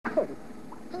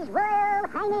His Royal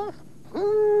Highness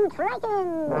King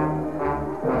Triton.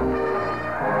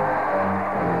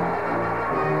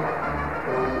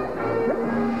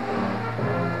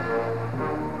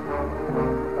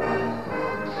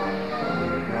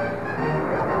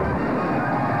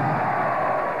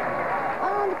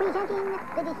 Presenting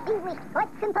the distinguished court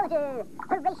composer,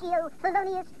 Horatio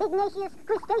Thelonious Ignatius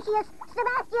Crustaceus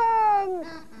Sebastian!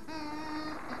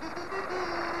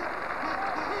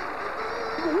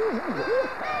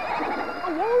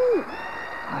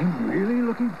 I'm really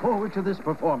looking forward to this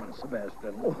performance,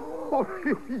 Sebastian. Oh,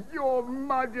 Your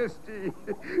Majesty,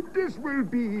 this will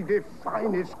be the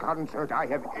finest concert I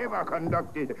have ever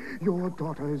conducted. Your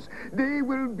daughters, they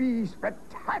will be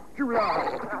spectacular.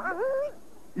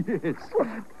 Yes,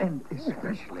 and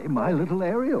especially my little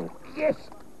Ariel. Yes,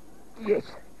 yes.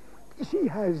 She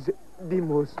has the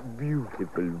most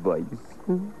beautiful voice.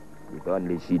 If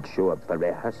only she'd show up for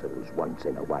rehearsals once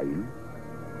in a while.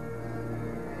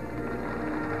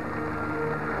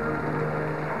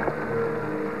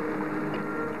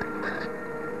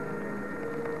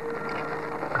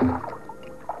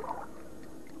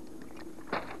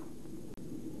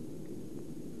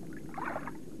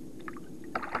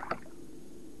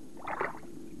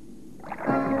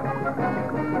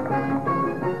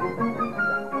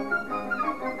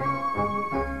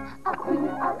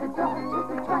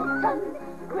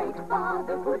 Great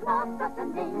father would love us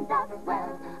and named us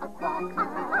well. Across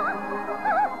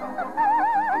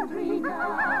Andrina,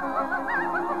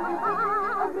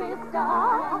 Arista,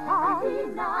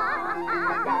 Tina,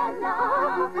 Adela,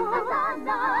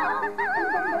 Alana.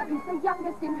 He's the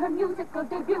youngest in her musical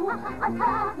debut. A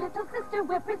sad little sister,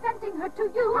 we're presenting her to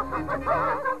you. A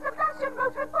song from Sebastian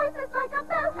wrote, her voice is like a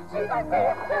bell. She's our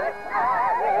sister,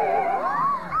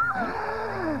 Mary.